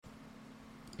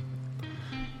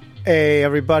Hey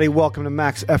everybody, welcome to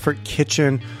Max Effort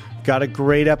Kitchen. Got a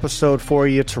great episode for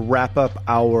you to wrap up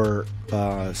our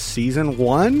season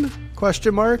 1 ?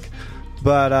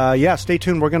 But yeah, stay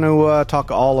tuned. We're going to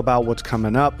talk all about what's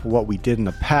coming up, what we did in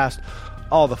the past,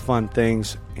 all the fun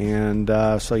things. And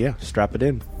so yeah, strap it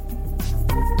in.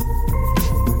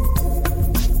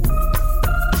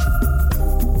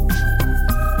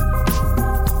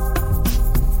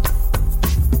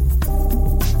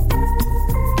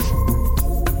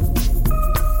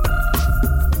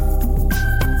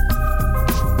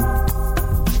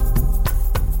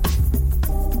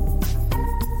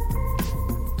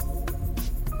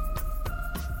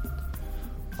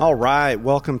 All right,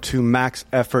 welcome to Max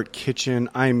Effort Kitchen.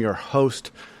 I am your host,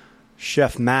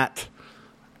 Chef Matt,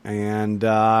 and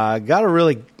got a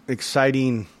really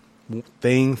exciting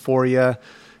thing for you.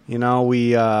 You know,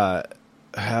 we've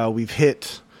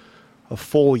hit a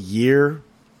full year,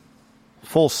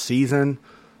 full season,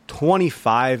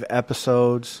 25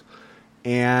 episodes,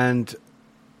 and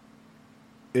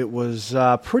it was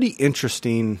a pretty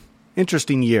interesting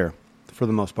year for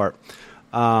the most part.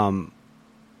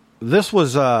 This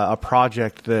was a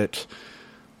project that,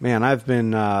 man, I've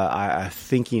been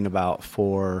thinking about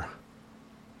for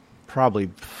probably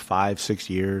 5-6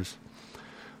 years,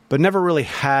 but never really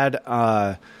had,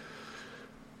 the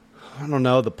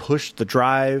push, the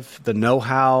drive, the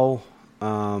know-how,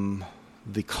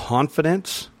 the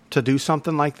confidence to do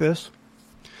something like this.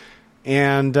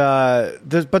 And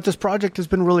but this project has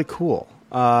been really cool.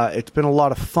 It's been a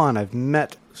lot of fun. I've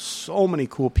met so many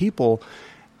cool people.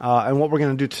 And what we're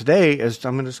going to do today is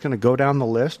I'm just going to go down the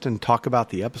list and talk about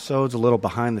the episodes, a little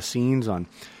behind the scenes on,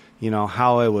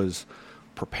 how I was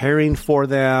preparing for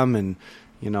them and,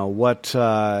 what,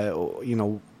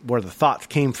 where the thoughts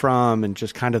came from and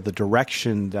just kind of the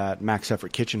direction that Max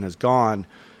Effort Kitchen has gone.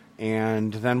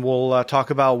 And then we'll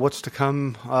talk about what's to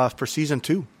come for season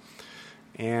 2.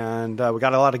 And we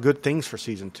got a lot of good things for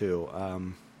season 2.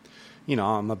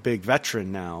 I'm a big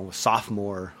veteran now, a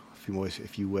sophomore,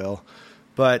 if you will.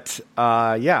 But,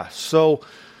 yeah, so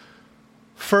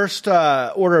first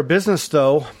order of business,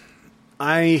 though,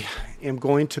 I am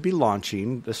going to be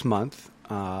launching this month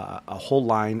a whole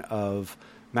line of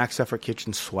Max Effort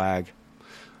Kitchen swag.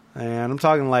 And I'm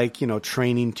talking like,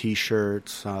 training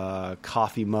T-shirts,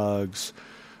 coffee mugs,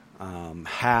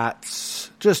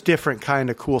 hats, just different kind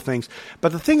of cool things.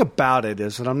 But the thing about it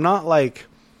is that I'm not like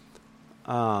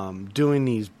doing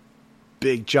these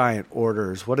big giant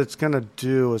orders. What it's going to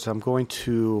do is I'm going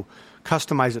to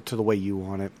customize it to the way you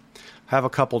want it. Have a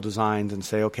couple designs and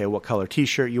say, okay, what color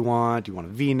T-shirt you want? Do you want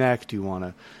a V-neck? Do you want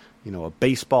a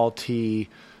baseball tee?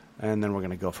 And then we're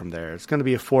going to go from there. It's going to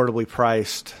be affordably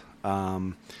priced,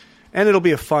 and it'll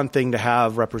be a fun thing to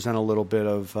have represent a little bit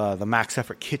of the Max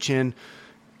Effort Kitchen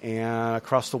and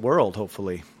across the world,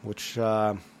 hopefully. Which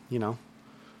I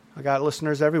got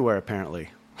listeners everywhere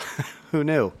apparently. Who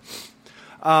knew?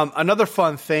 Another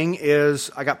fun thing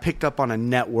is I got picked up on a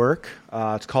network.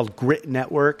 It's called Grit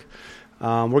Network.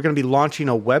 We're going to be launching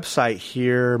a website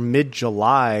here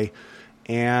mid-July,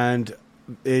 and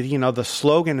the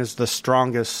slogan is the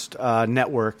strongest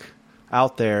network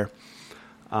out there,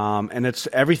 and it's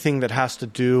everything that has to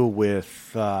do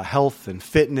with health and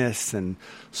fitness and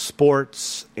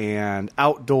sports and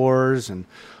outdoors and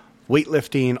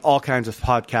weightlifting, all kinds of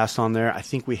podcasts on there. I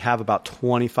think we have about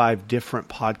 25 different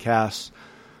podcasts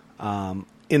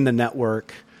in the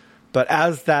network. But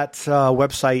as that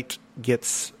website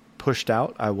gets pushed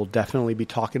out, I will definitely be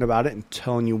talking about it and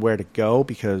telling you where to go,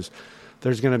 because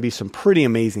there's going to be some pretty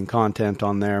amazing content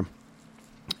on there.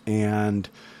 And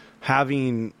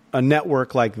having a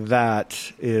network like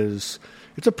that it's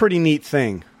a pretty neat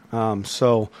thing. It's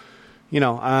all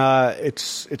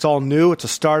new. It's a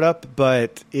startup,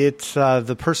 but it's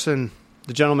the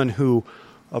gentleman who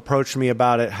approached me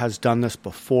about it has done this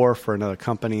before for another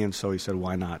company, and so he said,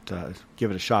 why not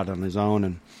give it a shot on his own,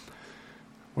 and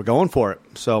we're going for it.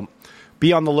 So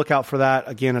be on the lookout for that.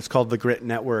 Again, it's called the Grit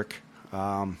Network,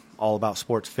 all about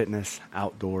sports, fitness,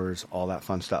 outdoors, all that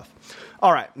fun stuff.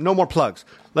 All right, no more plugs.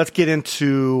 Let's get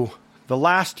into the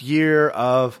last year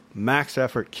of Max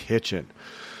Effort Kitchen.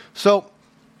 So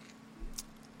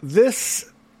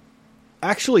this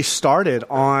actually started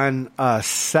on a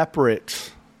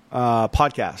separate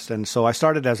podcast. And so I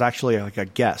started as actually like a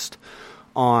guest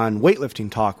on Weightlifting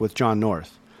Talk with John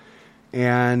North.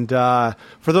 And for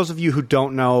those of you who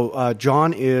don't know,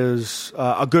 John is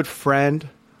a good friend.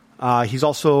 He's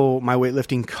also my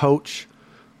weightlifting coach.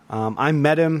 I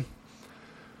met him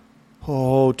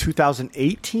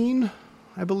 2018,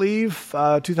 I believe,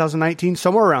 2019,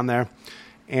 somewhere around there.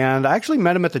 And I actually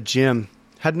met him at the gym.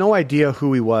 Had no idea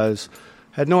who he was.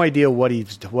 had no idea what he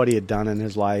had done in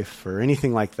his life or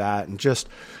anything like that. And just,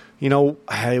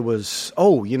 it was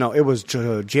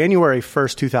January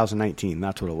 1st, 2019.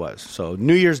 That's what it was. So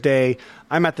New Year's Day,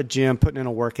 I'm at the gym putting in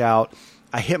a workout.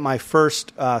 I hit my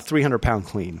first 300-pound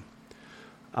clean.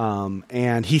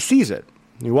 And he sees it.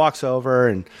 He walks over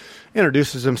and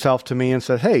introduces himself to me and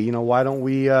said, "Hey, why don't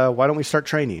we start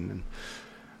training?"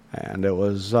 And it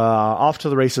was off to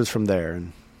the races from there.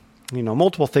 And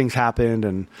multiple things happened,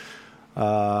 and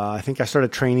I think I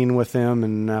started training with him.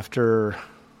 And after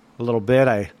a little bit,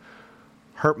 I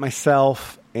hurt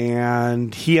myself,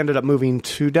 and he ended up moving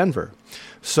to Denver.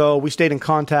 So we stayed in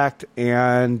contact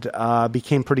and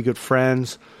became pretty good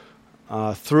friends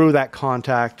through that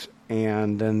contact.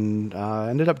 And then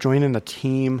ended up joining a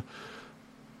team,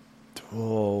 I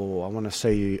want to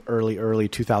say early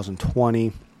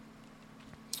 2020.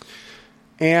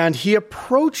 And he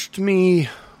approached me,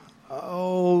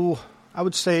 I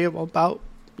would say about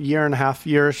a year and a half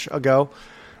years ago.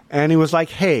 And he was like,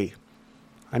 "Hey,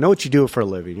 I know what you do for a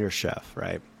living. You're a chef,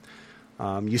 right?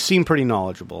 You seem pretty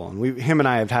knowledgeable." And him and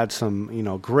I have had some,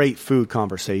 great food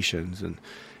conversations.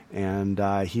 And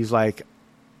he's like,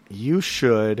 "You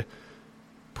should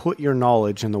put your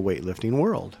knowledge in the weightlifting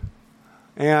world."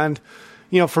 And,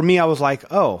 for me, I was like,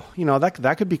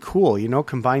 that could be cool,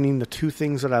 combining the two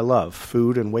things that I love,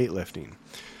 food and weightlifting.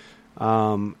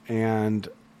 And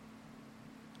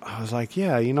I was like,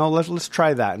 yeah, let's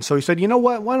try that. And so he said, "You know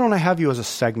what, why don't I have you as a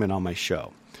segment on my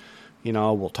show?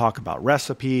 We'll talk about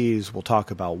recipes. We'll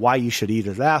talk about why you should eat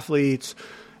as athletes."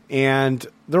 And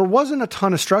there wasn't a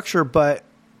ton of structure, but,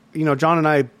 John and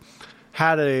I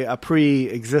had a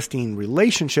pre-existing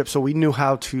relationship, so we knew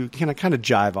how to kind of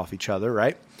jive off each other,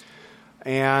 right?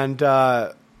 And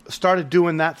started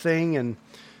doing that thing, and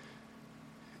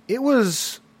it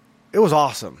was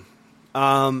awesome.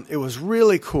 It was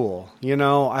really cool.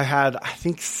 I had, I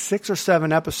think, 6 or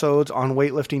 7 episodes on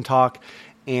Weightlifting Talk,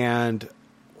 and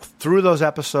through those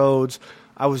episodes,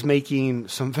 I was making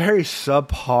some very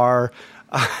subpar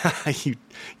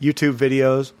YouTube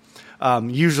videos.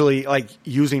 Usually like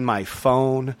using my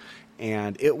phone,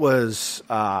 and it was,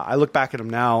 I look back at them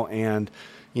now and,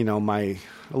 a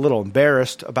little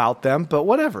embarrassed about them, but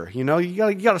whatever, you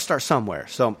gotta start somewhere.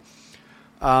 So,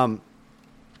 John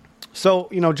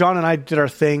and I did our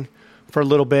thing for a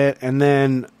little bit, and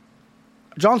then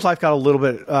John's life got a little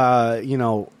bit,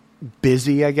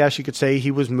 busy, I guess you could say.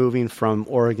 He was moving from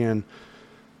Oregon,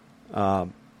 to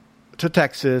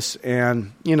Texas,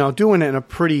 and, doing it in a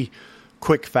pretty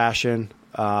quick fashion,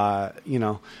 and,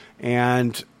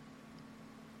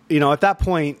 at that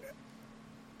point,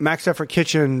 Max Effort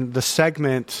Kitchen, the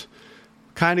segment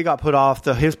kind of got put off.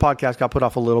 His podcast got put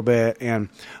off a little bit, and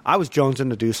I was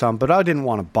jonesing to do some, but I didn't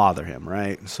want to bother him,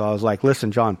 right? So I was like,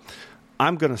 "Listen, John,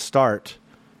 I'm going to start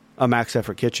a Max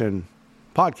Effort Kitchen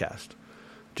podcast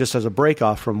just as a break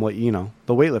off from what,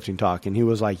 the weightlifting talk." And he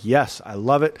was like, "Yes, I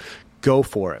love it. Go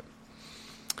for it."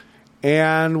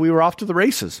 And we were off to the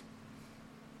races.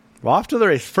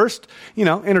 First,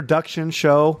 introduction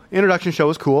show. Introduction show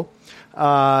was cool.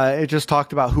 It just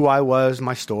talked about who I was,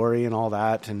 my story, and all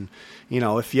that. And,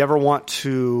 if you ever want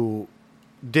to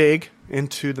dig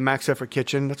into the Max Effort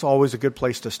Kitchen, that's always a good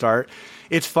place to start.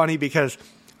 It's funny because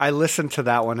I listened to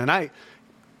that one, and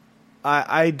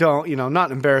I don't,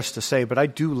 not embarrassed to say, but I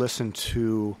do listen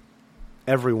to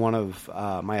every one of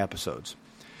my episodes.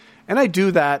 And I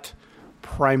do that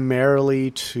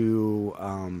primarily to,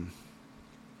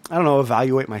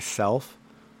 evaluate myself.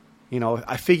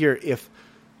 I figure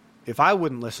if I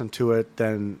wouldn't listen to it,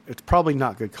 then it's probably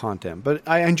not good content. But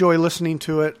I enjoy listening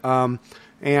to it,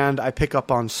 and I pick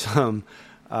up on some,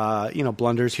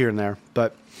 blunders here and there.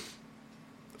 But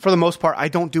for the most part, I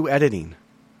don't do editing,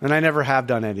 and I never have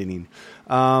done editing.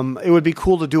 It would be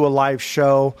cool to do a live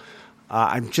show.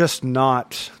 I'm just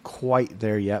not quite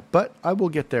there yet, but I will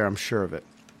get there, I'm sure of it.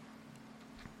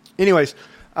 Anyways,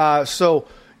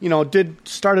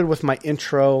 started with my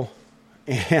intro.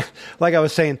 And like I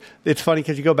was saying, it's funny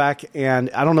because you go back,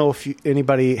 and I don't know if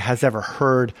anybody has ever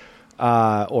heard,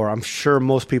 or I'm sure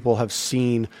most people have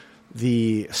seen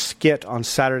the skit on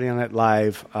Saturday Night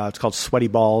Live. It's called Sweaty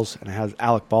Balls, and it has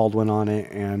Alec Baldwin on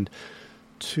it and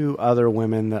 2 other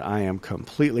women that I am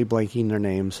completely blanking their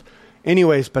names.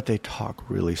 Anyways, but they talk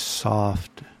really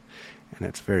soft, and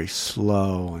it's very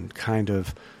slow and kind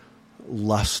of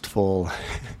lustful.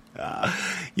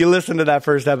 You listen to that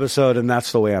first episode, and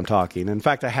that's the way I'm talking. In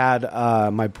fact, I had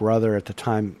my brother at the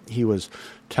time. He was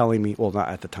telling me, well, not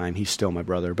at the time, he's still my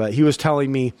brother, but he was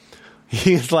telling me,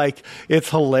 he's like, it's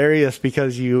hilarious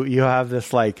because you have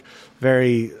this like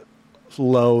very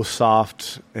low,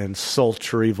 soft, and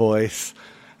sultry voice.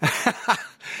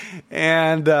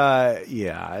 And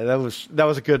yeah, that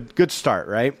was a good start,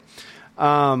 right?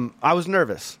 I was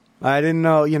nervous. I didn't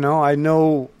know, I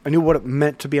knew what it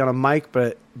meant to be on a mic,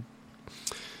 but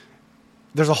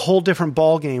there's a whole different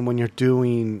ball game when you're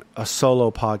doing a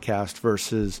solo podcast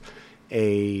versus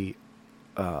a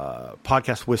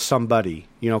podcast with somebody,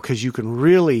 because you can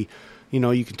really,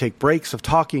 you can take breaks of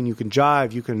talking, you can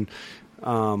jive, you can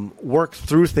work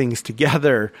through things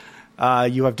together.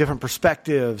 You have different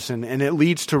perspectives, and it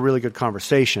leads to really good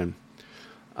conversation.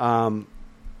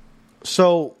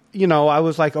 So, I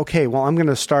was like, okay, well, I'm going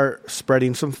to start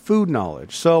spreading some food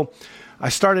knowledge. So I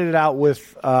started it out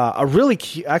with a really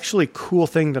actually cool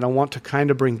thing that I want to kind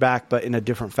of bring back, but in a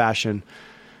different fashion,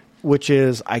 which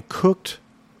is I cooked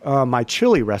my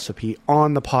chili recipe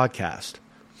on the podcast.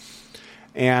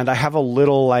 And I have a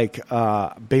little,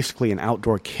 basically an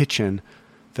outdoor kitchen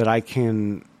that I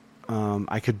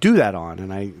could do that on.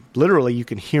 And you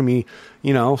can hear me,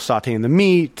 sauteing the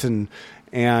meat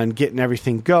and getting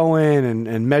everything going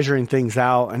and measuring things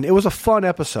out. And it was a fun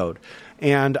episode.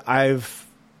 And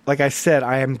like I said,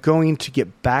 I am going to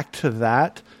get back to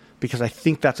that because I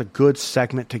think that's a good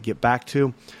segment to get back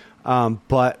to.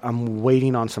 But I'm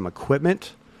waiting on some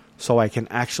equipment so I can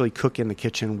actually cook in the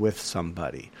kitchen with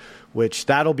somebody, which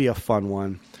that'll be a fun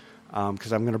one.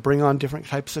 Because I'm going to bring on different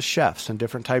types of chefs and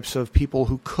different types of people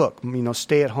who cook,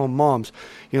 stay-at-home moms,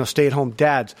 stay-at-home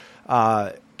dads,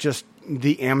 just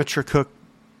the amateur cook,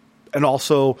 and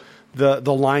also the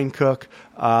line cook.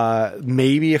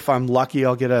 Maybe if I'm lucky,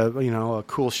 I'll get a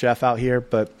cool chef out here,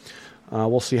 but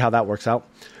we'll see how that works out.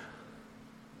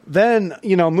 Then,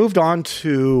 moved on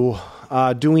to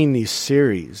doing these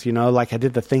series, like I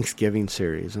did the Thanksgiving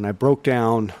series, and I broke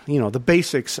down, the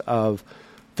basics of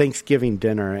Thanksgiving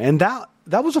dinner. And that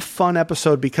was a fun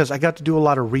episode because I got to do a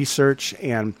lot of research,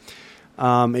 and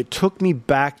it took me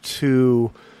back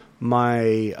to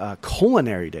my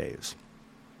culinary days.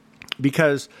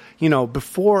 Because,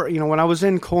 before, when I was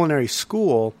in culinary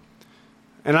school,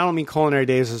 and I don't mean culinary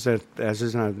days as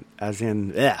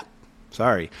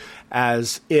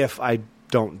if I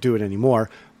don't do it anymore.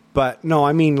 But no,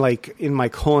 I mean like in my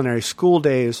culinary school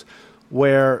days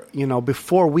where,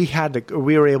 before we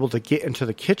were able to get into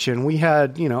the kitchen, we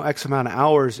had, X amount of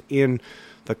hours in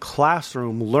the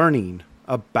classroom learning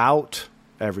about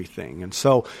everything. And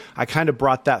so I kind of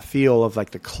brought that feel of like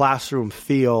the classroom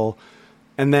feel,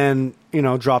 and then,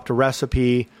 dropped a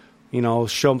recipe,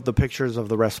 showed the pictures of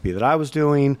the recipe that I was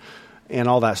doing and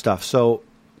all that stuff. So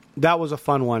that was a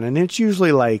fun one. And it's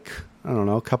usually like, I don't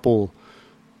know, a couple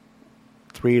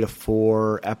 3 to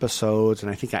 4 episodes,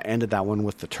 and I think I ended that one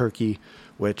with the turkey,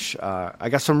 which I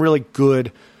got some really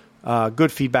good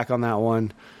feedback on that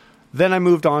one. Then I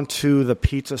moved on to the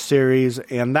pizza series,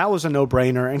 and that was a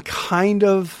no-brainer and kind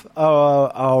of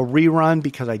a rerun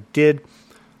because I did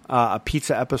a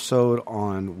pizza episode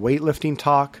on weightlifting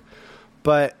talk.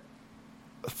 But,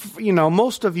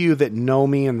 most of you that know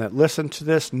me and that listen to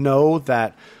this know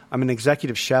that I'm an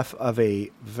executive chef of a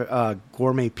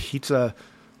gourmet pizza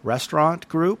restaurant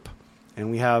group, and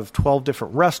we have 12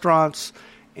 different restaurants,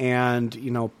 and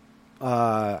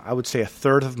I would say a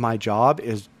third of my job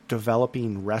is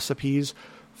developing recipes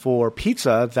for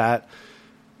pizza that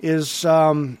is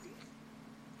a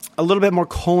little bit more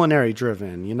culinary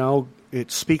driven.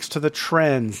 It speaks to the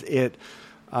trends. It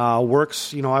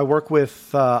works, I work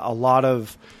with a lot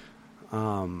of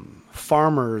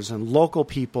farmers and local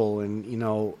people, and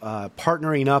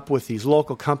partnering up with these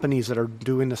local companies that are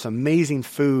doing this amazing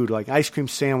food like ice cream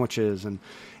sandwiches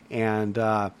and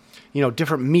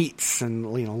different meats and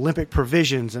Olympic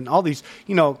provisions and all these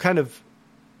kind of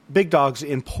big dogs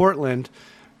in Portland,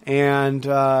 and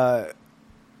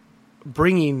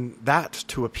bringing that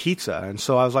to a pizza. And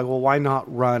so I was like, well, why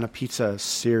not run a pizza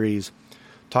series,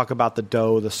 talk about the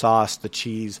dough, the sauce, the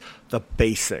cheese, the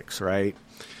basics, right?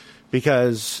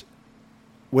 Because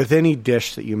with any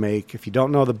dish that you make, if you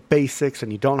don't know the basics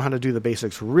and you don't know how to do the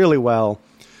basics really well,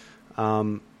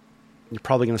 you're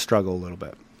probably going to struggle a little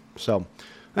bit. So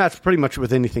that's pretty much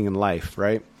with anything in life,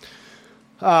 right?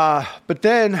 But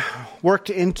then worked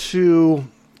into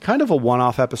kind of a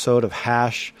one-off episode of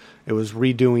Hash. It was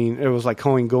like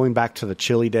going back to the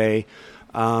chili day.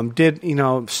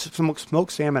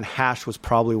 Smoked salmon hash was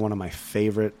probably one of my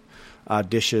favorite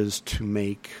dishes to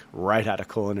make right out of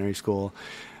culinary school,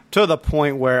 to the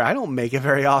point where I don't make it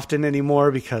very often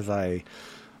anymore because I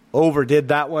overdid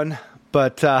that one.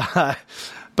 But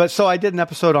so I did an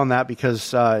episode on that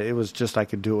because it was just I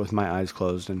could do it with my eyes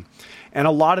closed. And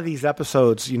a lot of these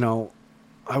episodes,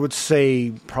 I would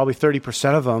say probably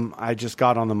 30% of them, I just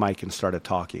got on the mic and started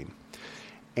talking.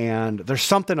 And there's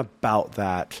something about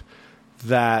that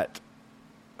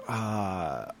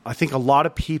I think a lot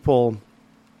of people,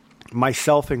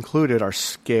 myself included, are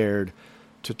scared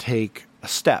to take a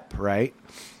step, right?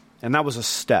 And that was a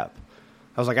step.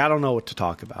 I was like, I don't know what to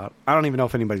talk about. I don't even know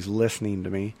if anybody's listening to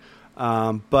me.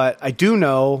 But I do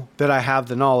know that I have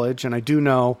the knowledge, and I do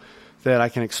know that I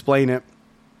can explain it,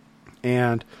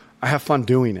 and I have fun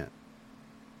doing it.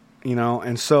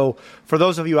 And so for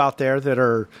those of you out there that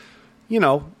are,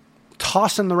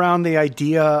 tossing around the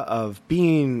idea of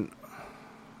being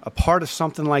a part of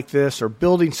something like this or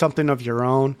building something of your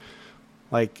own,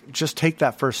 just take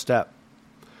that first step.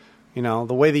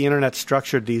 The way the internet's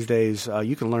structured these days,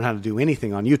 you can learn how to do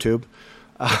anything on YouTube.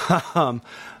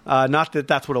 Not that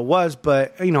that's what it was,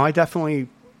 but, I definitely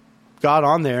got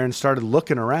on there and started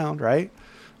looking around, right?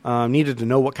 Needed to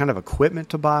know what kind of equipment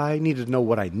to buy, needed to know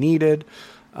what I needed.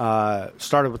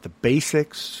 Started with the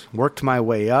basics, worked my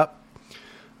way up.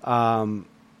 And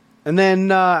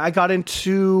then I got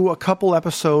into a couple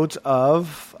episodes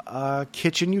of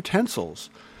kitchen utensils.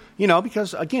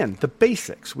 Because, again, the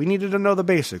basics. We needed to know the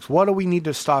basics. What do we need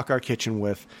to stock our kitchen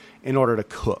with in order to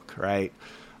cook, right?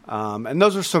 And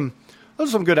those are some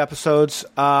good episodes.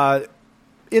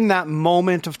 In that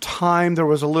moment of time, there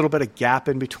was a little bit of gap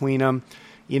in between them,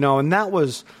 and that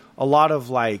was a lot of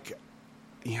life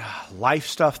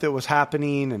stuff that was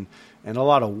happening and a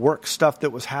lot of work stuff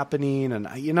that was happening. And,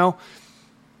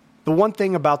 the one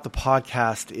thing about the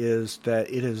podcast is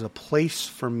that it is a place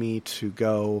for me to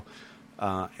go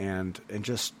and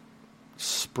just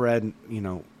spread,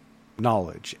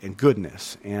 knowledge and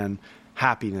goodness and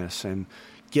happiness and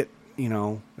get,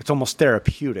 it's almost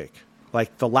therapeutic.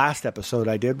 Like the last episode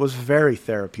I did was very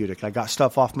therapeutic. I got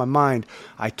stuff off my mind.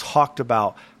 I talked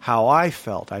about how I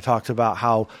felt. I talked about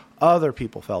how other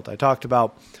people felt. I talked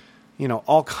about,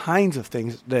 all kinds of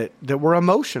things that were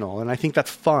emotional. And I think that's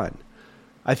fun.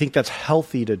 I think that's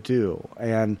healthy to do.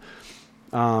 And,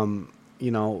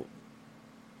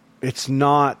 it's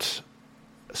not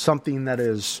something that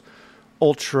is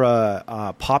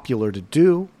ultra popular to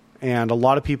do. And a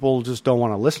lot of people just don't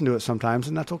want to listen to it sometimes,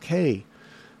 and that's okay.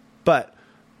 But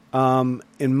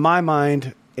in my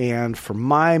mind and for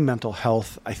my mental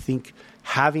health, I think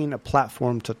having a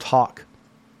platform to talk,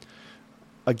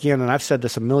 again, and I've said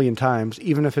this a million times,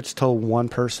 even if it's to one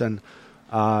person,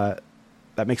 that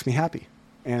makes me happy.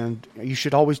 And you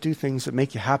should always do things that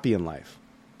make you happy in life.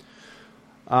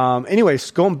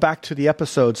 Anyways, going back to the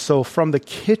episode. So from the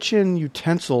kitchen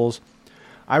utensils,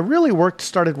 I really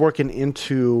started working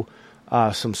into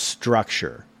some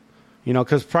structure.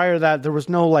 Because prior to that, there was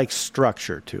no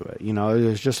structure to it. It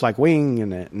was just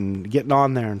winging it and getting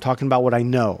on there and talking about what I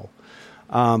know.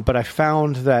 But I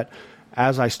found that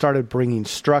as I started bringing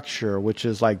structure, which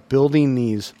is building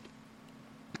these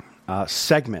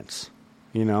segments,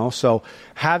 so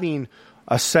having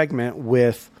a segment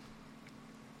with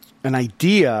an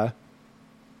idea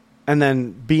and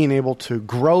then being able to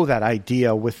grow that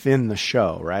idea within the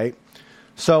show, right?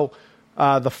 So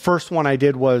the first one I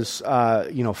did was,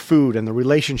 food and the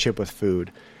relationship with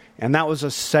food. And that was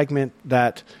a segment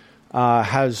that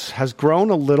has grown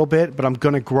a little bit, but I'm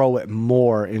going to grow it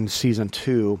more in season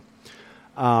 2.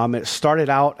 It started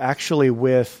out actually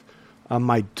with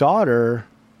my daughter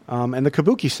and the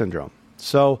Kabuki syndrome.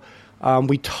 So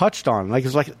we touched on,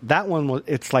 that one,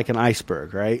 it's like an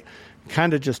iceberg, right?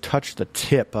 Kind of just touched the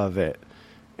tip of it,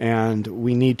 and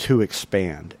we need to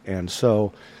expand. And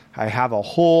so I have a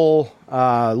whole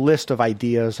list of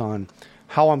ideas on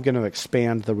how I'm going to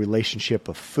expand the relationship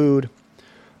of food,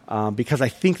 because I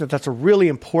think that that's a really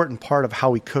important part of how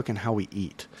we cook and how we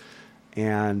eat.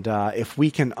 And if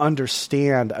we can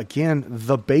understand, again,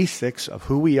 the basics of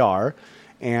who we are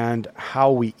and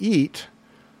how we eat,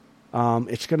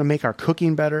 it's going to make our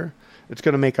cooking better. It's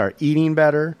going to make our eating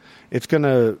better. It's going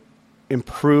to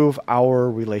improve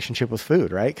our relationship with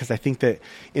food, right? Because I think that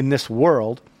in this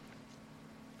world,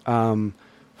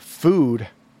 food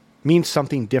means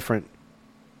something different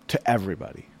to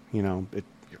everybody. Your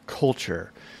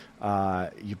culture,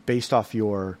 you based off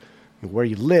where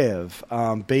you live,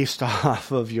 based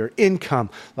off of your income.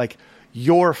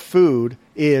 Your food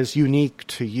is unique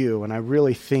to you, and I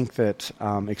really think that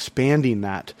expanding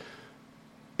that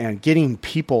and getting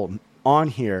people on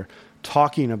here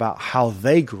talking about how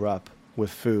they grew up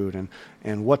with food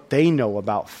and what they know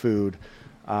about food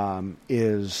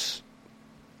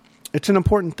it's an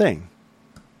important thing.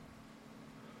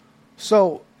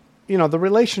 So, the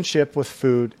relationship with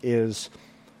food is,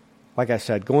 like I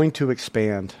said, going to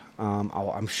expand.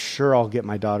 I'm sure I'll get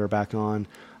my daughter back on.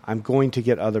 I'm going to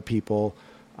get other people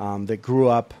that grew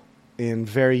up in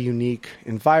very unique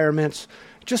environments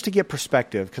just to get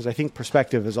perspective, because I think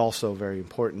perspective is also very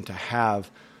important to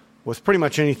have with pretty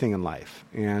much anything in life.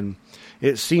 And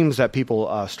it seems that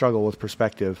people struggle with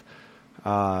perspective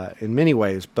in many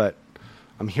ways, but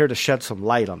I'm here to shed some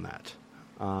light on that.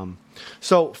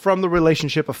 So from the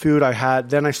relationship of food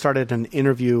then I started an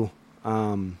interview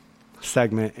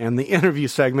segment, and the interview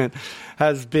segment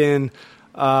has been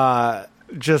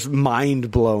just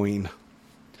mind-blowing.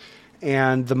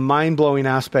 And the mind-blowing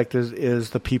aspect is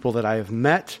the people that I have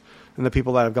met and the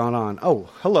people that have gone on. Oh,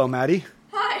 hello, Maddie.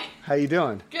 Hi. How you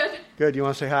doing? Good. Good. You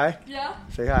want to say hi? Yeah.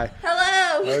 Say hi.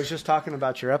 Hello. I was just talking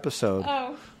about your episode.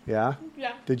 Oh. Yeah?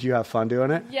 Yeah. Did you have fun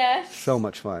doing it? Yes. So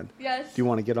much fun. Yes. Do you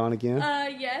want to get on again?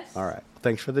 Yes. All right.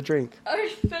 Thanks for the drink. Okay,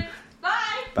 thanks.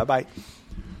 Bye. Bye-bye.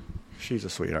 She's a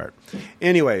sweetheart.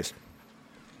 Anyways,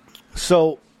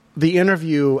 so the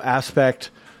interview aspect,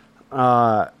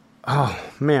 oh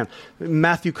man,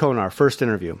 Matthew Konar, first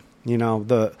interview. You know,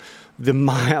 the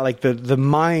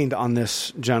mind on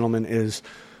this gentleman is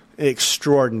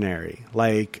extraordinary.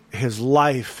 Like his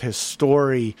life, his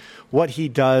story, what he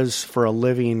does for a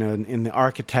living in the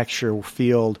architecture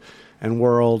field and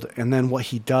world, and then what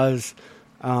he does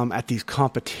at these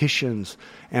competitions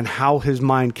and how his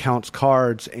mind counts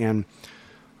cards. And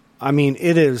I mean,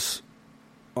 it is,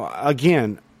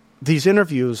 again, these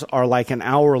interviews are like an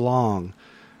hour long,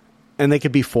 and they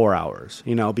could be 4 hours,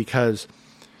 you know, because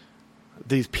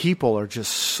these people are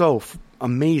just so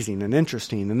amazing and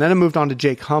interesting. And then I moved on to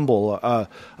Jake Humble,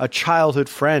 a childhood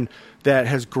friend that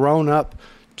has grown up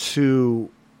to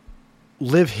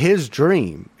live his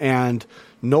dream, and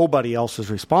nobody else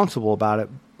is responsible about it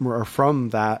or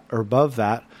from that or above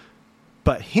that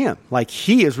but him. Like,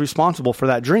 he is responsible for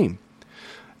that dream.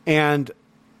 And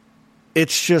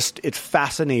it's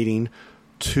fascinating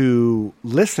to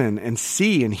listen and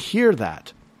see and hear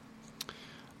that.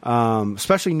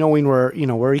 Especially knowing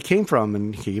where he came from,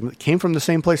 and he came from the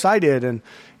same place I did,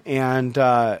 and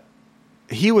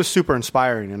he was super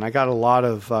inspiring, and I got a lot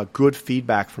of good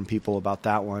feedback from people about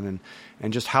that one,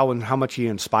 and just how much he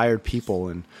inspired people.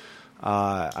 And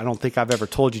I don't think I've ever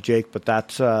told you, Jake, but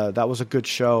that was a good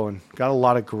show, and got a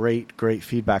lot of great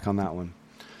feedback on that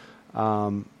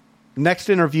one. Next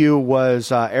interview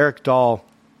was Eric Dahl.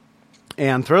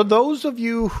 And for those of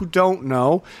you who don't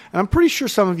know, and I'm pretty sure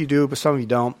some of you do, but some of you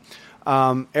don't,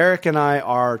 Eric and I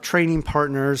are training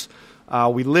partners.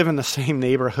 We live in the same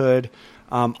neighborhood.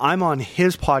 I'm on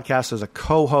his podcast as a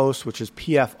co-host, which is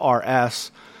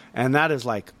PFRS, and that is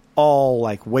like all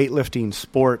like weightlifting,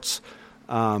 sports,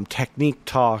 technique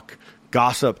talk,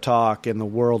 gossip talk in the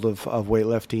world of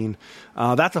weightlifting.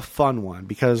 That's a fun one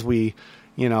because we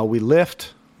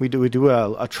lift. We do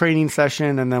a training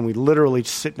session, and then we literally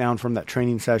sit down from that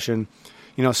training session,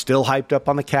 still hyped up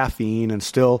on the caffeine and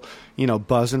still,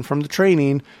 buzzing from the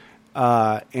training.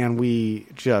 And we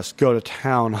just go to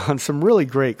town on some really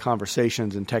great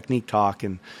conversations and technique talk.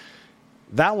 And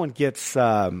that one gets,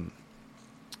 it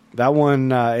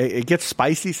gets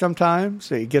spicy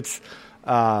sometimes. It gets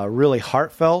really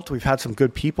heartfelt. We've had some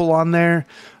good people on there.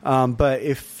 But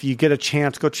if you get a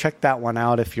chance, go check that one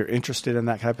out if you're interested in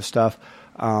that type of stuff.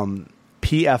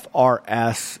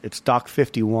 PFRS, it's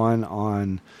Doc51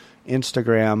 on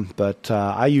Instagram, but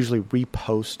I usually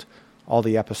repost all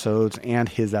the episodes and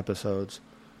his episodes.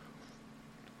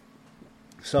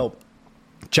 So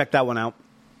check that one out.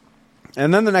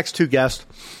 And then the next two guests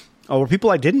were people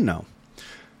I didn't know,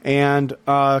 and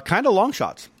kind of long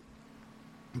shots.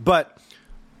 But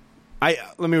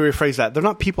let me rephrase that. They're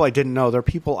not people I didn't know. They're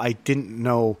people I didn't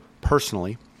know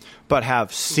personally, but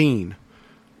have seen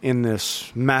in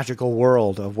this magical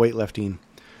world of weightlifting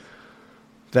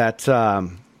that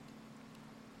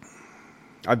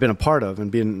I've been a part of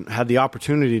and had the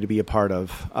opportunity to be a part of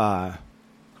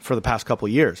for the past couple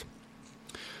of years.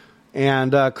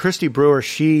 And Christy Brewer,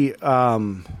 she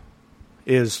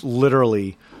is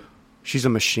literally, she's a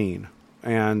machine,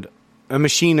 and a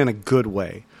machine in a good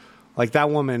way. Like,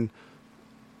 that woman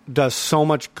does so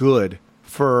much good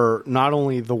for not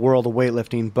only the world of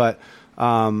weightlifting, but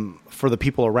for the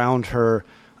people around her,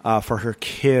 for her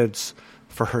kids,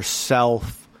 for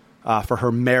herself, for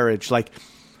her marriage. Like,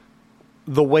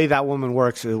 the way that woman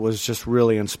works, it was just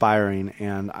really inspiring,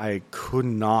 and I could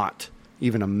not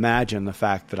even imagine the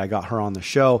fact that I got her on the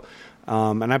show.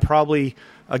 And I probably,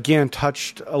 again,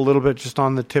 touched a little bit just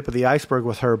on the tip of the iceberg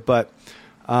with her, but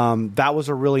that was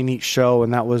a really neat show,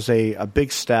 and that was a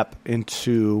big step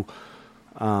into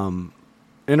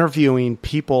interviewing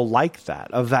people like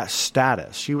that, of that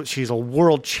status. She's a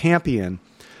world champion,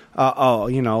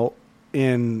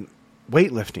 in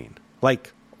weightlifting.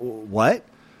 Like, what?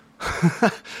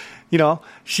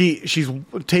 She's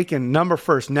taken number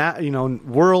first,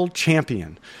 world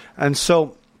champion. And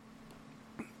so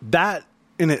that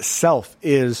in itself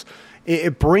is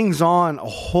it brings on a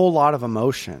whole lot of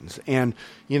emotions. And,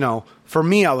 for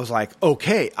me, I was like,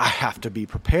 okay, I have to be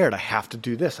prepared. I have to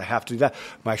do this. I have to do that.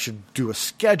 I should do a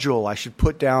schedule. I should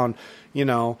put down,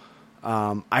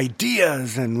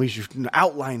 ideas, and we should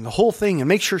outline the whole thing and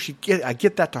make sure I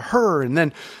get that to her. And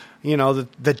then,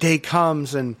 the day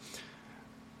comes and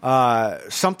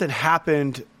something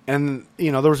happened, and,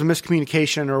 there was a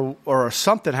miscommunication or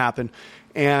something happened,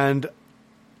 and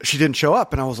she didn't show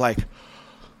up. And I was like,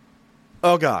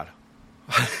 oh God.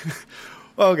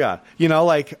 Oh God.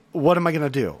 What am I going to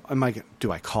do?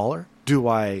 Do I call her?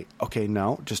 Okay,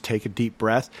 no, just take a deep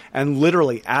breath. And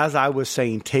literally, as I was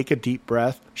saying, take a deep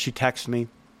breath, she texted me,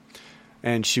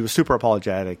 and she was super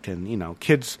apologetic. And,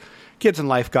 kids in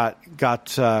life got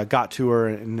to her,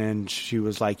 and then she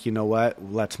was like, you know what,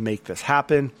 let's make this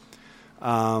happen.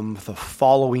 The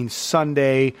following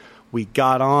Sunday, we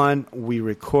got on, we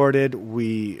recorded,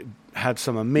 we had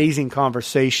some amazing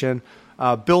conversation,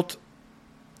 built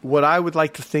what I would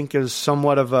like to think is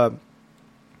somewhat of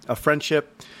a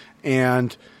friendship,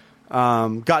 and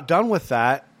got done with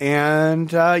that,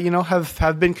 and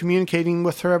have been communicating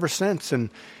with her ever since,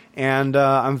 and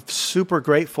I'm super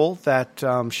grateful that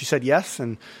she said yes,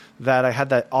 and that I had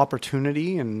that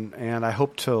opportunity, and I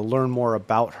hope to learn more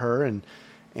about her,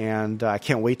 and I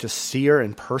can't wait to see her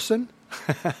in person.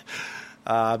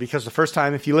 Because the first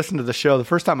time, if you listen to the show, the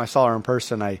first time I saw her in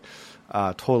person, I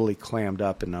totally clammed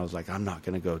up, and I was like, I'm not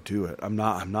going to go do it. I'm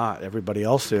not. Everybody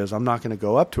else is. I'm not going to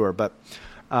go up to her. But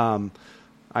I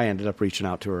ended up reaching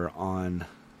out to her on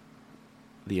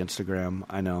the Instagram.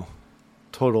 I know,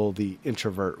 the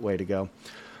introvert way to go.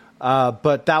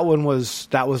 But that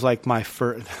was like my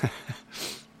first.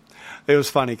 It was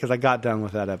funny because I got done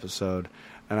with that episode,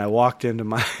 and I walked into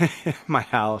my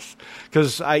house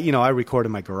because I record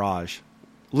in my garage.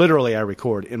 Literally, I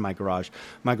record in my garage.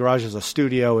 My garage is a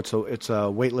studio. It's a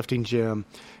weightlifting gym.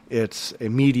 It's a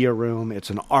media room. It's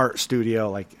an art studio.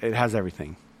 Like, it has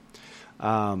everything.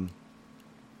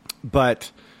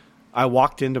 But I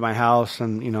walked into my house,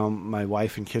 and my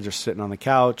wife and kids are sitting on the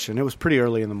couch, and it was pretty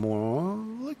early in the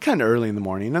morning, kind of early in the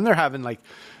morning, and they're having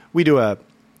we do a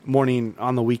morning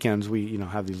on the weekends. We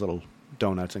have these little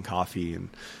donuts and coffee and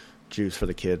juice for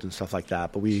the kids and stuff like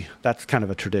that. But that's kind of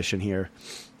a tradition here.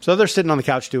 So they're sitting on the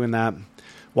couch doing that,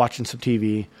 watching some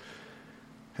TV.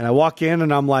 And I walk in,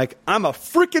 and I'm like, I'm a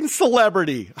freaking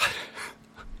celebrity.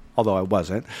 Although I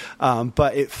wasn't.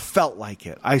 But it felt like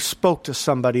it. I spoke to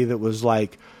somebody that was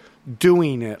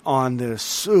doing it on this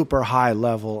super high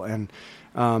level. And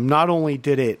not only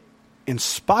did it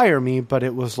inspire me, but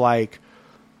it was like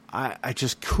I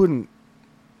just couldn't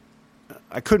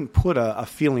put a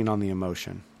feeling on the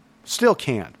emotion. Still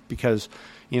can't, because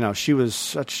she was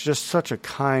such a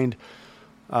kind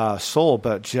soul,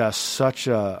 but just such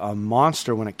a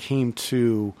monster when it came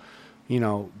to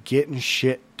getting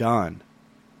shit done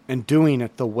and doing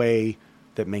it the way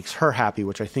that makes her happy,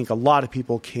 which I think a lot of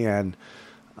people can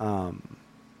want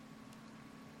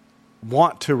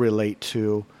to relate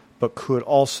to, but could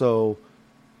also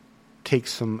take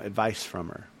some advice from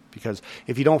her. Because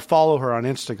if you don't follow her on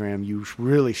Instagram, you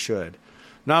really should.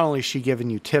 Not only is she giving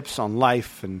you tips on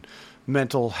life and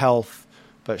mental health,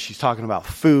 but she's talking about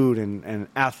food and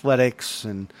athletics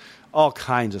and all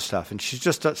kinds of stuff. And she's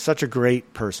just such a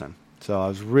great person. So I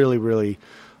was really, really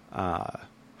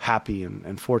happy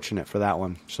and fortunate for that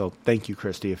one. So thank you,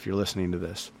 Christy, if you're listening to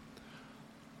this.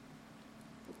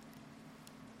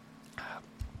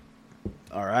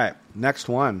 All right, next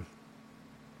one.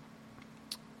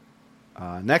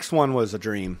 Next one was a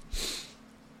dream.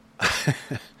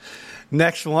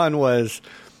 Next one was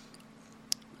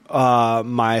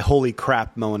my holy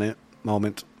crap moment.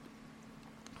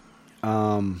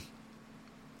 And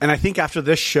I think after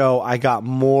this show, I got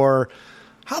more,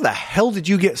 how the hell did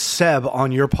you get Seb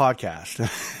on your podcast?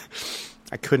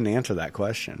 I couldn't answer that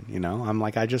question, I'm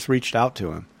like, I just reached out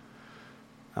to him.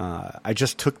 I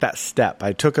just took that step.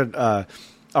 I took a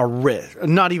risk.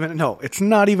 It's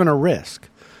not even a risk.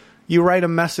 You write a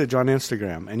message on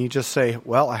Instagram and you just say,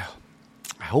 well, I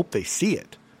hope they see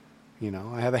it.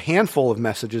 I have a handful of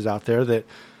messages out there that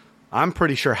I'm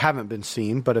pretty sure haven't been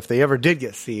seen, but if they ever did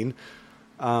get seen,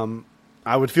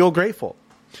 I would feel grateful.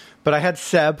 But I had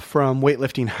Seb from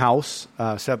Weightlifting House,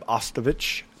 Seb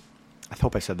Ostovich. I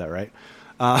hope I said that right.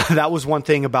 That was one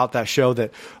thing about that show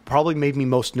that probably made me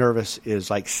most nervous, is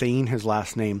saying his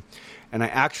last name. And I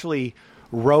actually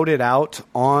wrote it out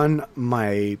on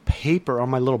my paper, on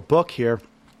my little book here.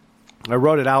 I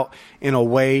wrote it out in a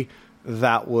way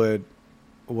that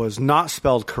was not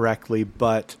spelled correctly,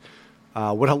 but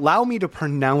would allow me to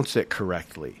pronounce it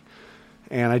correctly.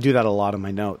 And I do that a lot in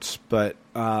my notes. But,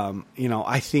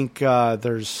 I think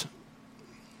there's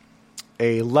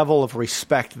a level of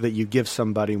respect that you give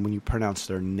somebody when you pronounce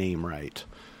their name right.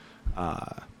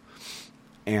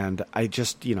 And I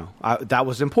just, that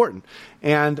was important.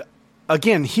 And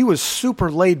again, he was super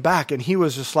laid back, and he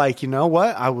was just like, you know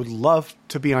what? I would love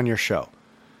to be on your show.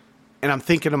 And I'm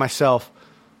thinking to myself,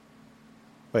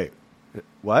 wait,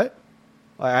 what?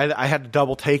 I had to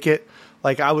double take it.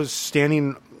 Like, I was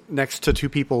standing next to two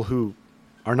people who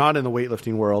are not in the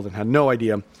weightlifting world and had no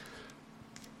idea.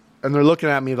 And they're looking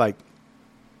at me like,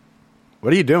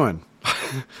 what are you doing?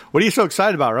 What are you so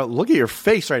excited about? Look at your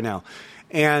face right now.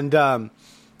 And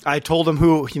I told them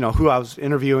who I was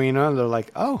interviewing, and they're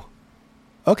like, oh,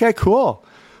 okay, cool.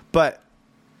 But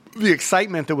the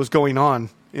excitement that was going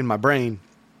on in my brain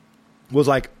was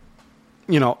like,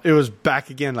 it was back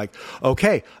again, like,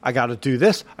 okay, I got to do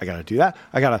this. I got to do that.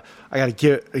 I got to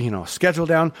get, a schedule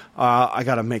down. I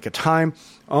got to make a time.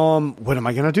 When am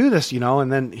I going to do this?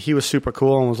 And then he was super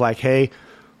cool and was like, hey,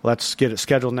 let's get it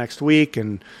scheduled next week.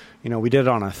 And, we did it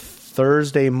on a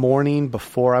Thursday morning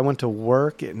before I went to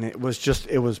work. And it was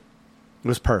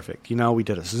perfect. We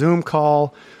did a Zoom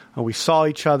call. We saw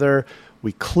each other.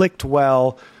 We clicked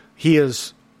well. He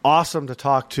is awesome to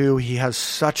talk to. He has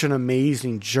such an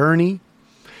amazing journey.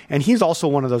 And he's also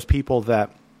one of those people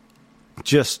that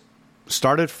just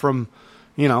started from,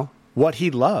 what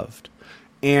he loved.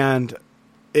 And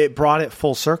it brought it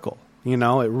full circle. It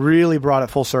really brought it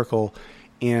full circle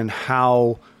in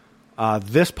how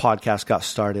this podcast got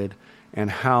started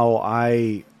and how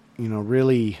I,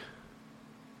 really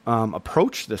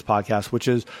approached this podcast, which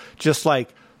is just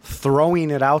like throwing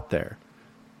it out there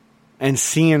and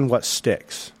seeing what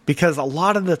sticks. Because a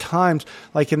lot of the times,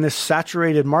 like in this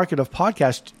saturated market of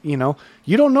podcasts, you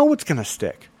don't know what's going to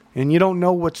stick. And you don't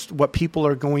know what people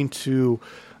are going to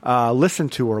listen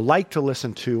to or like to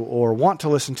listen to or want to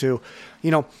listen to.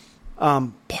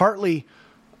 Partly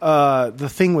the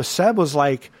thing with Seb was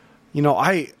like,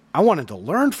 I wanted to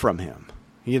learn from him,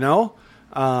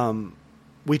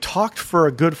 We talked for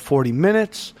a good 40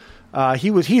 minutes.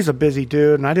 He's a busy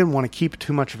dude, and I didn't want to keep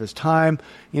too much of his time.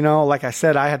 Like I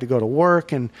said, I had to go to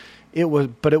work, and it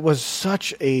was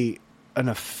such an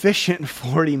efficient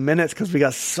 40 minutes because we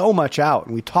got so much out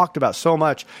and we talked about so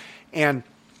much. And,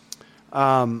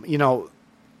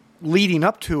 leading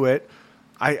up to it,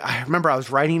 I remember I was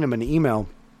writing him an email,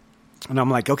 and I'm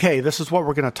like, okay, this is what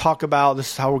we're going to talk about.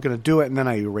 This is how we're going to do it. And then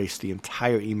I erased the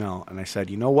entire email, and I said,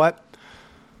 you know what?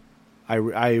 I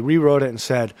rewrote it and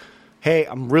said, hey,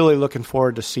 I'm really looking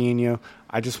forward to seeing you.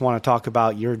 I just want to talk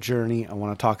about your journey. I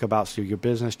want to talk about your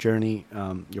business journey,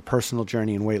 your personal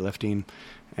journey in weightlifting,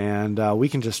 and we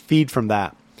can just feed from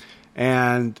that.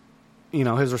 And,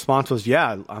 his response was,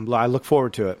 yeah, I look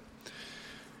forward to it.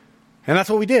 And that's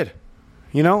what we did.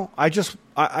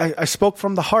 I spoke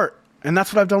from the heart. And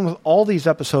that's what I've done with all these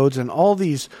episodes and all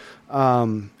these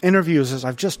interviews is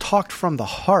I've just talked from the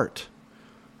heart.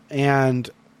 And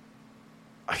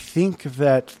I think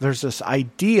that there's this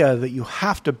idea that you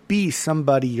have to be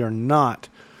somebody you're not.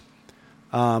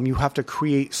 You have to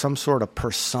create some sort of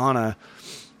persona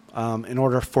in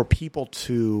order for people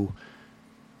to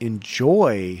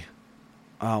enjoy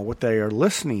what they are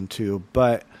listening to.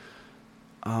 But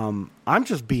I'm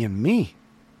just being me,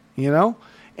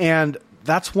 And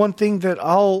that's one thing that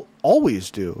I'll always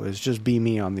do is just be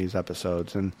me on these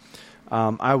episodes. And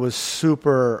I was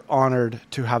super honored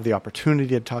to have the opportunity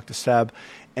to talk to Seb.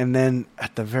 And then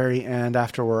at the very end,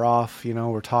 after we're off,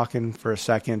 we're talking for a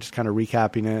second, just kind of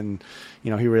recapping it. And,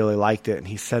 he really liked it. And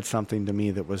he said something to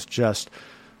me that was just,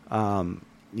 I'll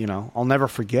never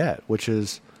forget, which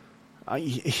is,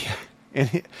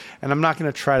 and I'm not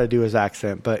going to try to do his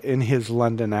accent, but in his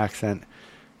London accent,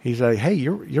 he's like, hey,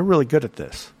 you're really good at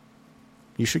this.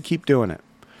 You should keep doing it.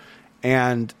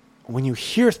 And when you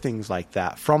hear things like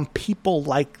that from people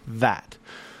like that,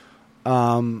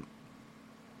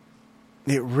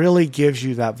 it really gives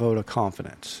you that vote of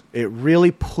confidence. It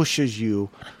really pushes you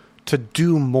to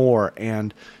do more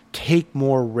and take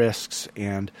more risks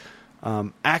and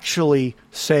actually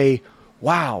say,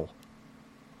 wow,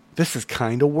 this is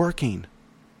kind of working.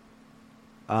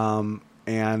 And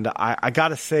I got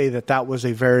to say that was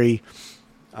a very,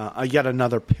 yet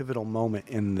another pivotal moment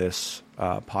in this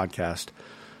podcast.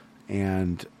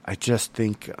 And I just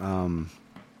think, I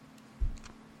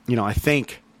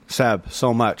thank Seb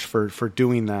so much for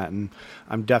doing that. And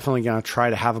I'm definitely going to try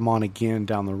to have him on again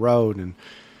down the road.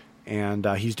 And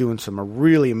he's doing some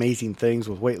really amazing things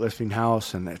with Weightlifting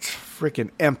House, and it's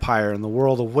freaking empire in the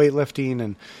world of weightlifting.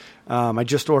 And I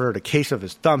just ordered a case of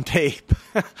his thumb tape,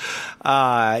 and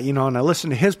I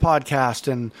listened to his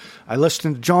podcast and I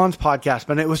listened to John's podcast.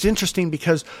 But it was interesting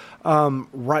because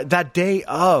right that day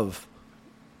of,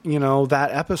 that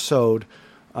episode,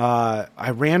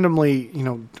 I randomly,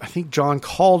 I think John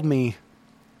called me,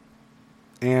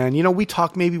 and, we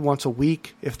talk maybe once a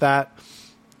week, if that.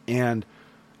 And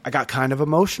I got kind of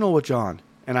emotional with John.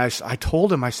 And I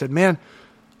told him, I said, man,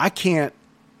 I can't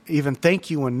even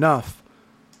thank you enough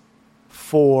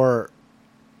for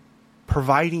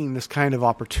providing this kind of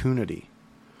opportunity.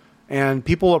 And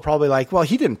people are probably like, well,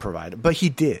 he didn't provide it, but he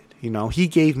did. He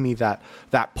gave me that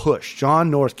push.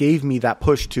 John North gave me that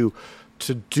push to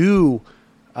do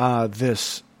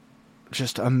this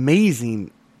just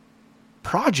amazing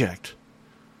project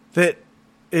that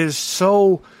is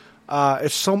so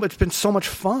it's been so much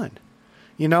fun,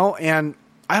 and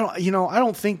I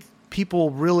don't think people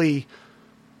really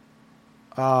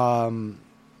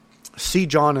see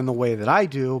John in the way that I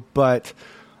do, but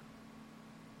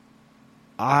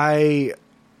the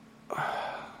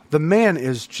man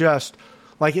is just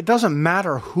like, it doesn't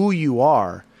matter who you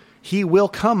are. He will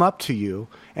come up to you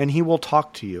and he will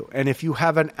talk to you. And if you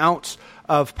have an ounce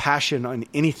of passion on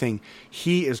anything,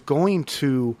 he is going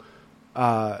to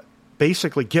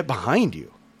basically get behind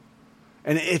you.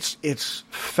 And it's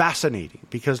fascinating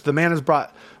because the man has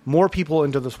brought more people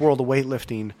into this world of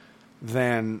weightlifting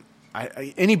than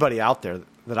anybody out there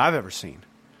that I've ever seen.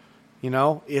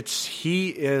 He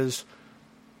is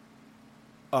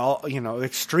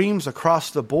extremes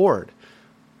across the board.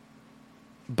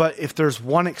 But if there's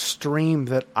one extreme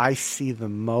that I see the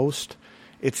most,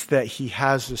 it's that he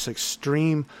has this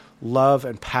extreme love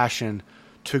and passion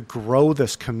to grow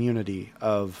this community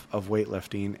of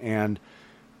weightlifting. And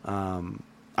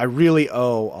I really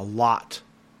owe a lot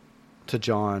to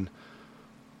John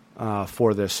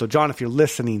for this. So, John, if you're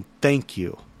listening, thank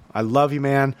you. I love you,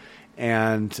 man.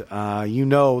 And you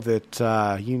know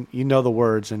that you know the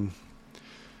words and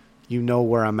you know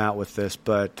where I'm at with this,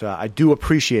 but I do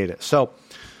appreciate it. So,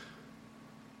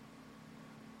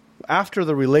 after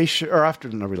the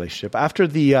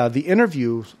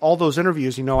interviews, all those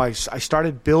interviews, I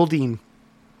started building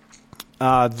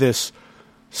this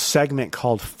segment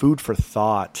called Food for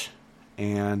Thought.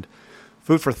 And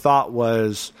Food for Thought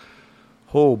was,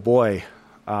 oh boy,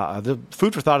 the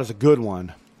Food for Thought is a good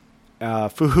one.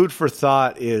 Food for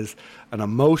Thought is an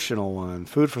emotional one.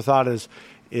 Food for Thought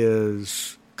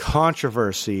is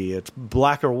controversy. It's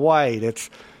black or white. It's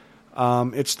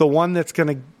the one that's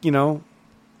going to,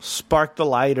 spark the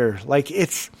lighter. Like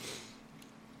that's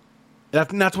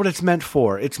what it's meant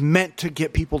for. It's meant to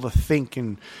get people to think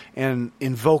and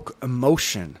invoke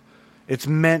emotion. It's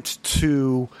meant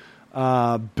to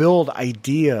build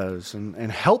ideas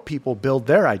and help people build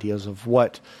their ideas of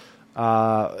what,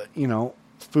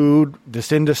 food,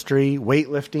 this industry,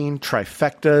 weightlifting,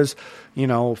 trifectas,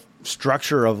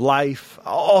 structure of life,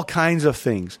 all kinds of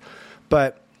things.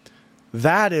 But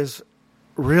that is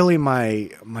really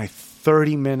my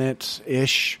 30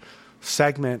 minutes-ish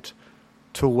segment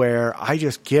to where I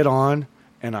just get on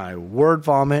and I word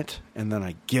vomit and then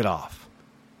I get off.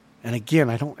 And again,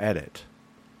 I don't edit.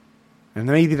 And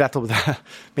maybe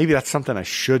that's something I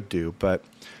should do, but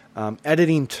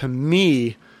editing to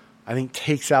me, I think,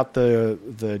 takes out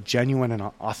the genuine and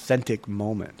authentic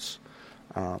moments.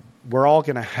 We're all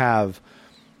going to have,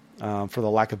 for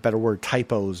the lack of a better word,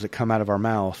 typos that come out of our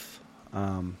mouth.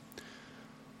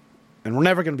 And we're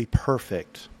never going to be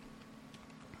perfect.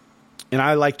 And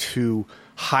I like to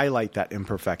highlight that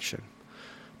imperfection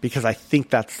because I think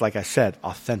that's, like I said,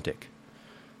 authentic.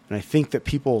 And I think that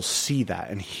people see that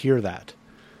and hear that.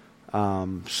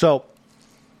 So,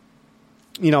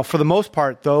 for the most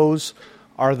part, those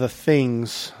are the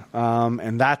things,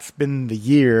 and that's been the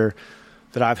year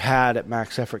that I've had at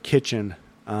Max Effort Kitchen.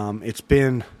 It's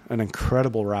been an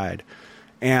incredible ride.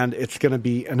 And it's going to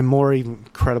be a more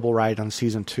incredible ride on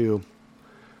Season 2.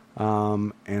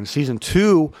 And Season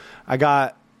 2, I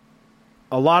got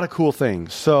a lot of cool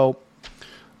things. So,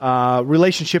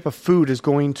 relationship of food is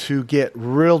going to get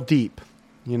real deep.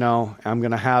 I'm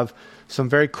going to have some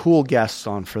very cool guests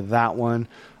on for that one.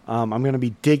 I'm going to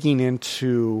be digging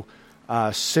into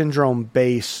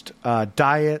syndrome-based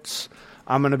diets.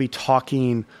 I'm going to be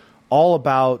talking all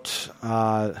about,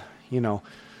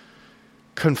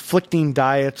 conflicting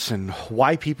diets and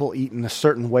why people eat in a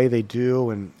certain way they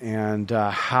do, and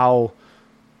how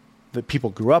the people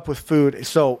grew up with food.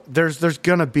 So there's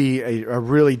going to be a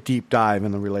really deep dive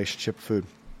in the relationship of food.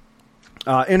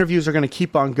 Interviews are going to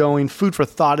keep on going. Food for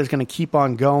Thought is going to keep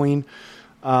on going.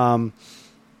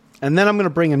 And then I'm going to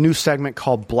bring a new segment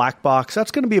called Black Box. That's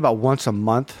going to be about once a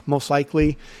month, most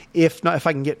likely. If not, if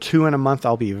I can get 2 in a month,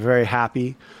 I'll be very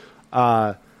happy.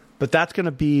 But that's going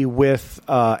to be with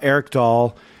Eric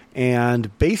Dahl.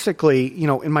 And basically,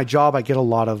 in my job, I get a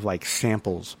lot of like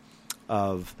samples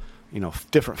of,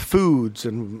 different foods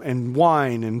and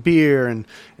wine and beer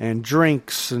and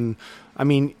drinks. And I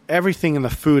mean, everything in the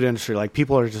food industry, like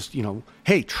people are just,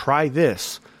 hey, try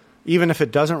this. Even if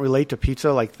it doesn't relate to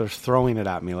pizza, like they're throwing it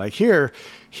at me. Like here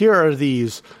are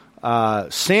these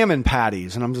salmon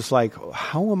patties. And I'm just like,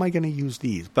 how am I going to use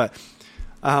these? But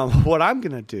what I'm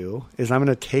going to do is I'm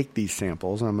going to take these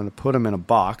samples and I'm going to put them in a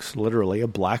box, literally a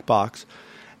black box.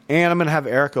 And I'm going to have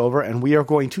Eric over and we are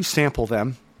going to sample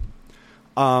them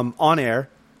on air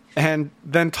and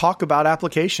then talk about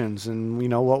applications and,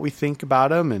 what we think about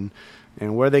them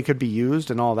and where they could be used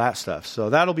and all that stuff.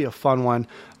 So that'll be a fun one.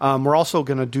 We're also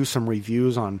going to do some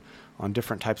reviews on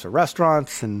different types of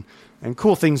restaurants and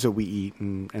cool things that we eat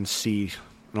and see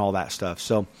and all that stuff.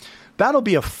 So that'll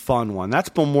be a fun one. That's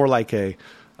been more like a,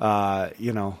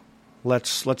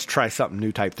 let's try something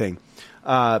new type thing.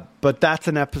 But that's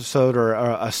an episode or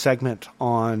a segment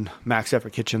on Max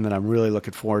Effort Kitchen that I'm really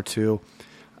looking forward to.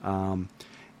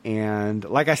 And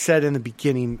like I said in the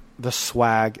beginning, the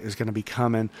swag is going to be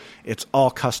coming. It's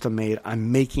all custom made.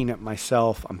 I'm making it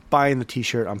myself. I'm buying the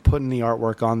t-shirt. I'm putting the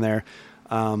artwork on there.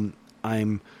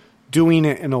 I'm doing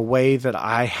it in a way that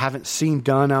I haven't seen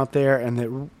done out there.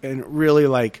 And really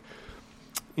like,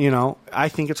 I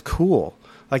think it's cool.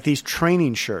 Like these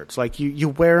training shirts, like you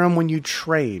wear them when you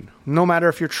train, no matter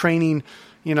if you're training,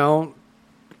 in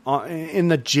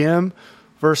the gym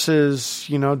versus,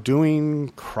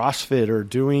 doing CrossFit or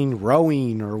doing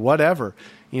rowing or whatever.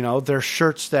 They're the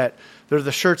shirts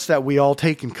that we all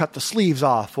take and cut the sleeves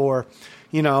off or,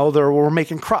 we're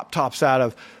making crop tops out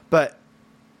of. But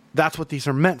that's what these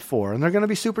are meant for. And they're going to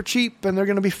be super cheap and they're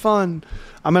going to be fun.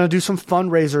 I'm going to do some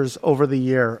fundraisers over the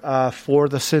year for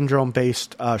the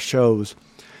Syndrome-based shows.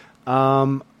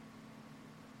 I'm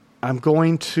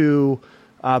going to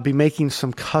be making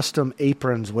some custom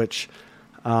aprons, which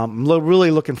I'm really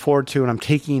looking forward to, and I'm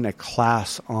taking a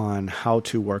class on how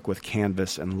to work with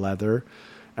canvas and leather,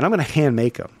 and I'm going to hand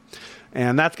make them,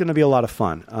 and that's going to be a lot of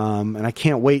fun, and I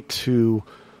can't wait to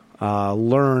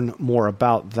learn more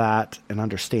about that and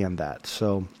understand that.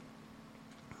 So,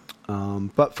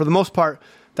 but for the most part,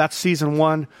 that's season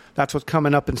 1. That's what's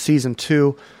coming up in season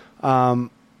 2.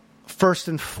 First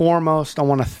and foremost, I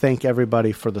want to thank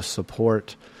everybody for the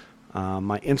support.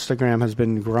 My Instagram has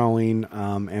been growing,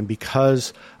 and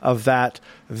because of that,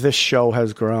 this show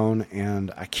has grown,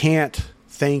 and I can't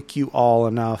thank you all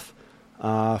enough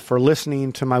for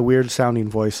listening to my weird-sounding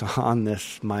voice on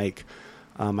this mic.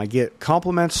 I get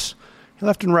compliments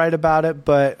left and right about it,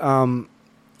 but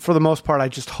for the most part, I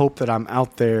just hope that I'm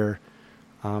out there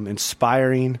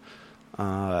inspiring.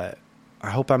 I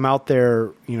hope I'm out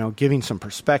there, giving some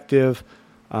perspective,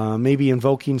 maybe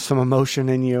invoking some emotion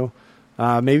in you.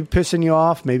 Maybe pissing you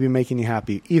off, maybe making you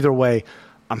happy. Either way,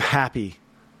 I'm happy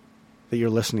that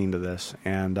you're listening to this,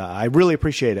 and I really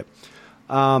appreciate it.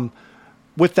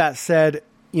 With that said,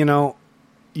 you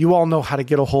all know how to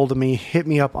get a hold of me. Hit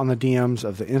me up on the DMs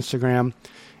of the Instagram.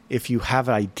 If you have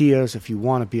ideas, if you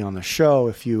want to be on the show,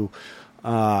 if you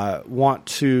want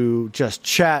to just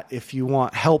chat, if you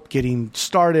want help getting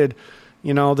started,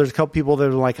 there's a couple people that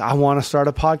are like, I want to start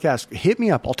a podcast. Hit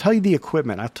me up. I'll tell you the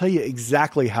equipment. I'll tell you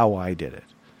exactly how I did it.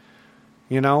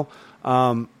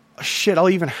 I'll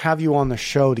even have you on the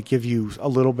show to give you a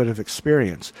little bit of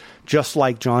experience, just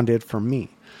like John did for me.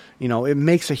 It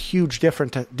makes a huge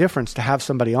difference to have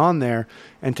somebody on there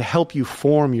and to help you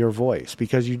form your voice,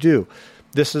 because you do.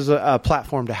 This is a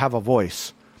platform to have a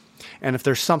voice. And if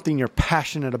there's something you're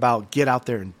passionate about, get out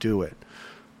there and do it.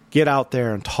 Get out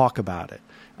there and talk about it.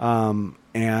 I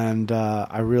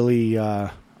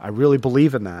really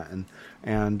believe in that.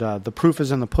 And the proof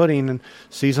is in the pudding. And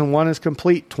season 1 is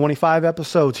complete. 25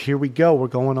 episodes. Here we go. We're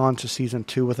going on to season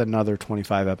 2 with another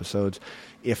 25 episodes,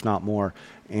 if not more.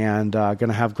 And going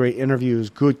to have great interviews,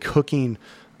 good cooking.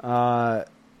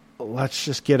 Let's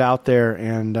just get out there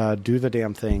and do the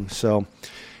damn thing. So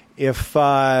if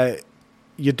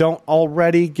you don't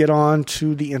already, get on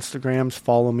to the Instagrams.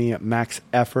 Follow me at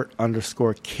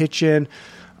maxeffort_kitchen.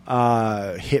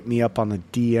 Hit me up on the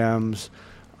DMs.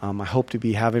 I hope to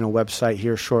be having a website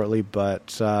here shortly,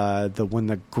 but when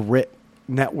the Grit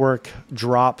Network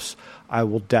drops, I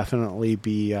will definitely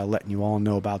be letting you all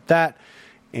know about that.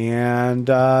 And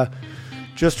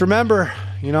just remember,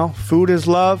 food is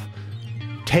love.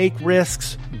 Take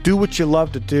risks, do what you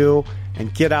love to do,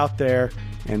 and get out there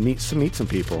and meet some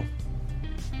people.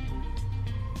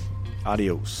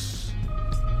 Adios.